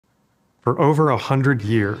For over 100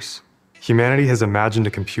 years, humanity has imagined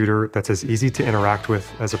a computer that's as easy to interact with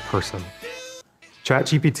as a person.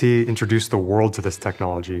 ChatGPT introduced the world to this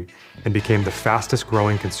technology and became the fastest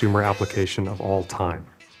growing consumer application of all time.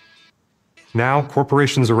 Now,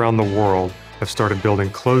 corporations around the world have started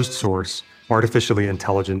building closed source, artificially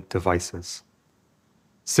intelligent devices.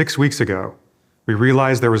 6 weeks ago, we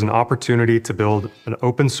realized there was an opportunity to build an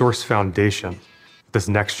open source foundation for this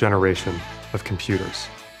next generation of computers.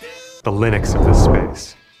 The Linux of this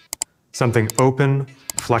space. Something open,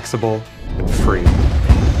 flexible, and free.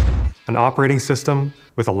 An operating system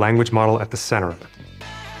with a language model at the center of it.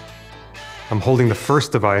 I'm holding the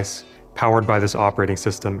first device powered by this operating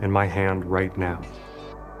system in my hand right now.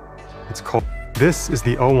 This is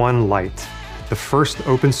the O1 Lite, the first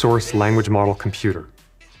open source language model computer.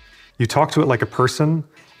 You talk to it like a person,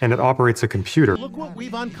 and it operates a computer. Look what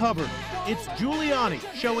we've uncovered. It's Giuliani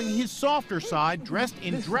showing his softer side dressed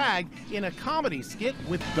in drag in a comedy skit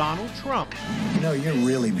with Donald Trump. You know, you're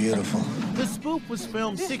really beautiful. The spoof was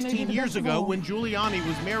filmed 16 years ago when Giuliani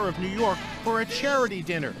was mayor of New York for a charity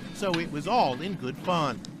dinner, so it was all in good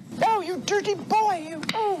fun. Oh, you dirty boy, you!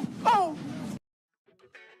 Oh!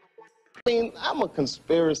 I mean, I'm a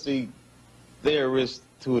conspiracy theorist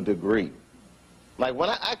to a degree. Like, when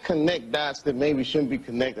I connect dots that maybe shouldn't be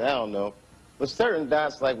connected, I don't know. But certain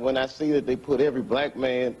dots, like when I see that they put every black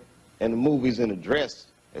man in the movies in a dress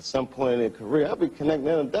at some point in their career, I'll be connecting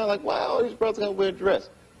them down like, wow, all these brothers gonna wear a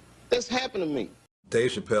dress. That's happened to me.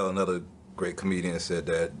 Dave Chappelle, another great comedian, said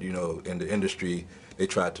that, you know, in the industry, they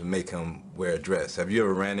tried to make him wear a dress. Have you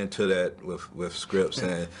ever ran into that with scripts?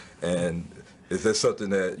 And is that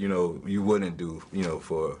something that, you know, you wouldn't do, you know,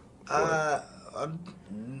 for I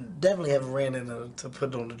definitely haven't ran into to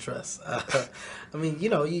put on the dress. I mean, you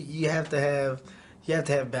know, you have to have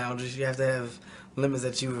boundaries. You have to have limits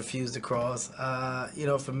that you refuse to cross. You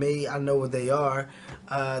know, for me, I know what they are.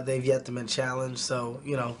 They've yet to been challenged, so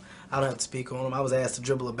you know, I don't have to speak on them. I was asked to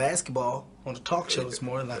dribble a basketball on the talk show this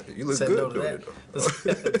morning. You look good no doing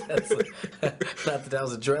Not that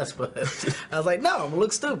was a dress, but I was like, no, I'm gonna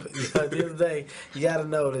look stupid. You know, at the end of the day, you got to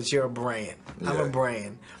know that you're a brand. I'm a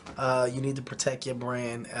brand. You need to protect your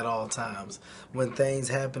brand at all times. When things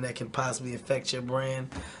happen that can possibly affect your brand,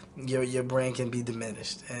 your brand can be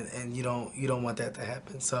diminished, and you don't want that to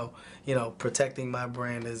happen. So, you know, protecting my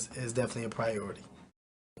brand is definitely a priority.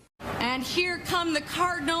 And here come the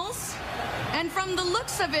Cardinals. And from the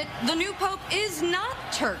looks of it, the new pope is not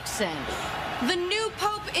Turkson. The new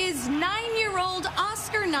pope is 9-year-old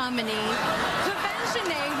Oscar nominee,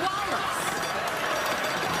 Kavashane Wallace.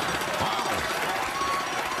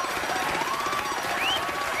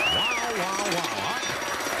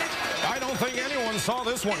 I don't think anyone saw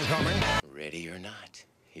this one coming. Ready or not,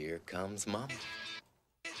 here comes Mama.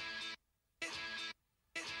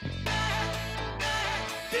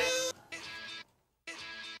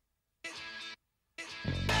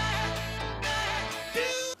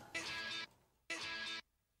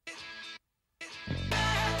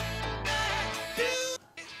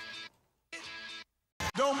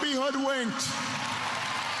 Don't be hoodwinked.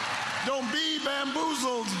 Don't be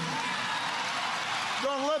bamboozled.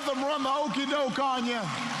 Don't let them run the okey doke on you.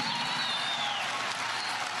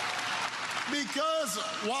 Because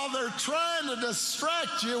while they're trying to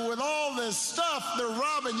distract you with all this stuff, they're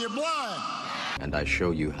robbing you blind. And I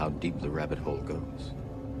show you how deep the rabbit hole goes.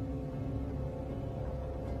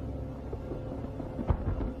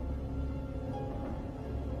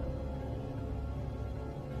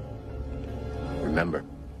 Remember,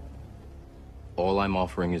 all I'm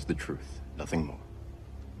offering is the truth, nothing more.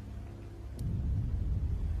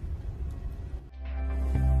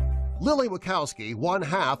 Lily Wachowski, one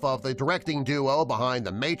half of the directing duo behind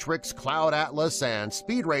The Matrix, Cloud Atlas, and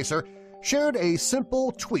Speed Racer, shared a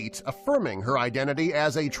simple tweet affirming her identity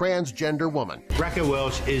as a transgender woman. Raquel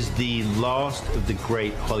Welch is the last of the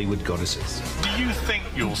great Hollywood goddesses. Do you think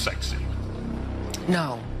you're sexy?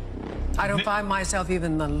 No. I don't find myself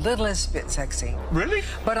even the littlest bit sexy. Really?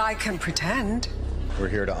 But I can pretend. We're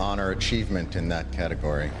here to honor achievement in that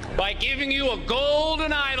category. By giving you a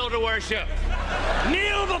golden idol to worship.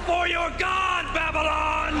 Kneel before your God,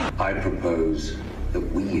 Babylon! I propose that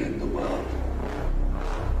we end the world,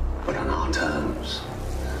 but on our terms.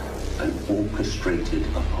 An orchestrated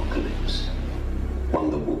apocalypse.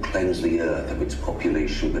 One that will cleanse the earth of its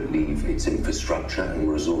population but leave its infrastructure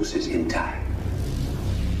and resources intact.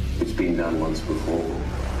 It's been done once before,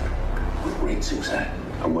 with great success.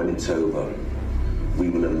 And when it's over, we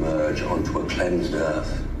will emerge onto a cleansed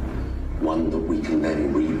earth, one that we can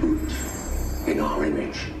then reboot in our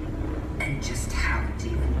image. And just how do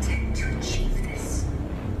you intend to achieve this?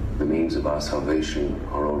 The means of our salvation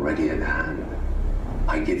are already at hand.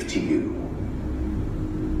 I give to you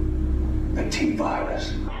the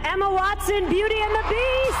T-virus. Emma Watson, Beauty and the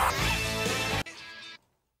Beast!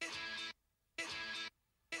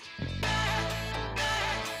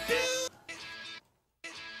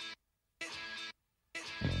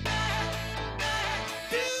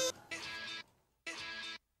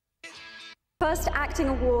 First acting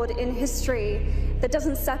award in history that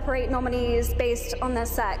doesn't separate nominees based on their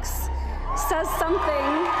sex says something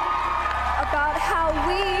about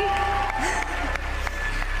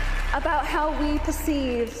how we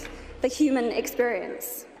perceive the human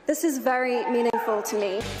experience. This is very meaningful to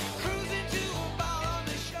me.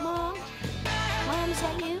 Mom? Mom, is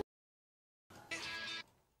that you?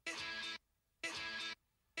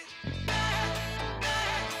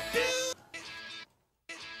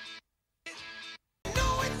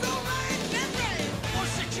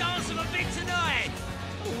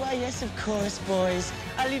 Why, yes, of course, boys.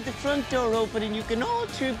 I'll leave the front door open and you can all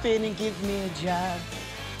troop in and give me a job.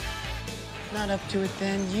 Not up to it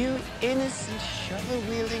then, you innocent,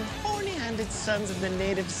 shovel-wielding, horny-handed sons of the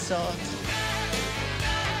native salt.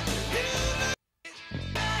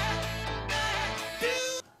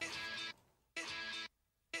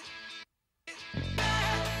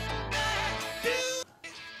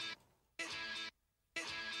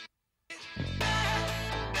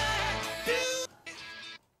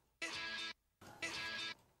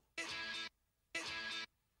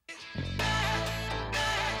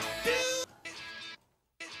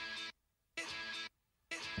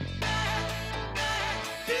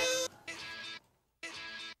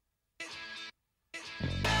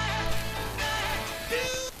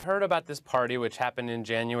 Heard about this party, which happened in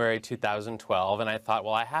January 2012, and I thought,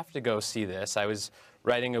 well, I have to go see this. I was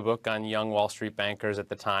writing a book on young Wall Street bankers at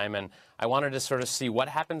the time, and I wanted to sort of see what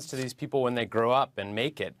happens to these people when they grow up and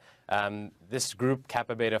make it. This group,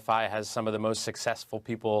 Kappa Beta Phi, has some of the most successful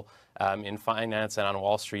people in finance and on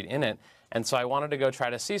Wall Street in it, and so I wanted to go try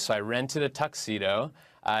to see. So I rented a tuxedo.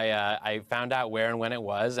 I found out where and when it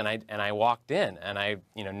was, and I walked in, and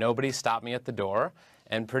nobody stopped me at the door.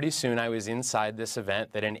 And pretty soon I was inside this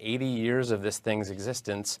event that in 80 years of this thing's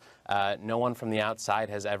existence, no one from the outside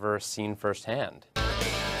has ever seen firsthand.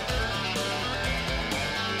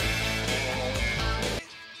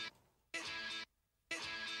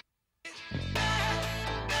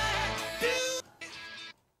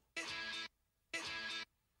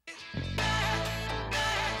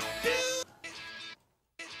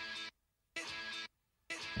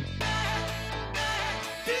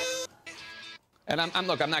 And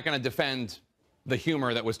look, I'm not going to defend the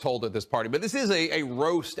humor that was told at this party, but this is a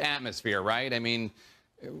roast atmosphere, right? I mean,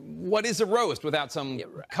 what is a roast without some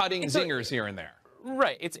cutting zingers here and there?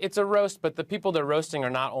 Right. It's a roast, but the people they're roasting are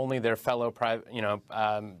not only their fellow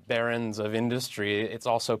barons of industry. It's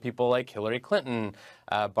also people like Hillary Clinton,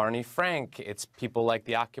 Barney Frank. It's people like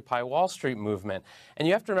the Occupy Wall Street movement. And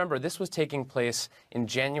you have to remember, this was taking place in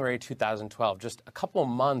January 2012, just a couple of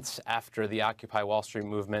months after the Occupy Wall Street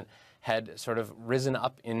movement had sort of risen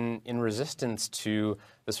up in resistance to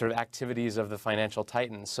the sort of activities of the financial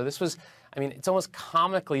titans. So this was, I mean, it's almost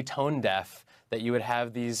comically tone deaf that you would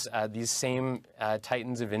have these same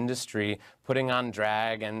titans of industry putting on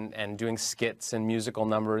drag and doing skits and musical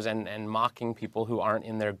numbers and mocking people who aren't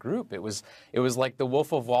in their group. It was like the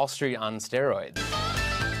Wolf of Wall Street on steroids.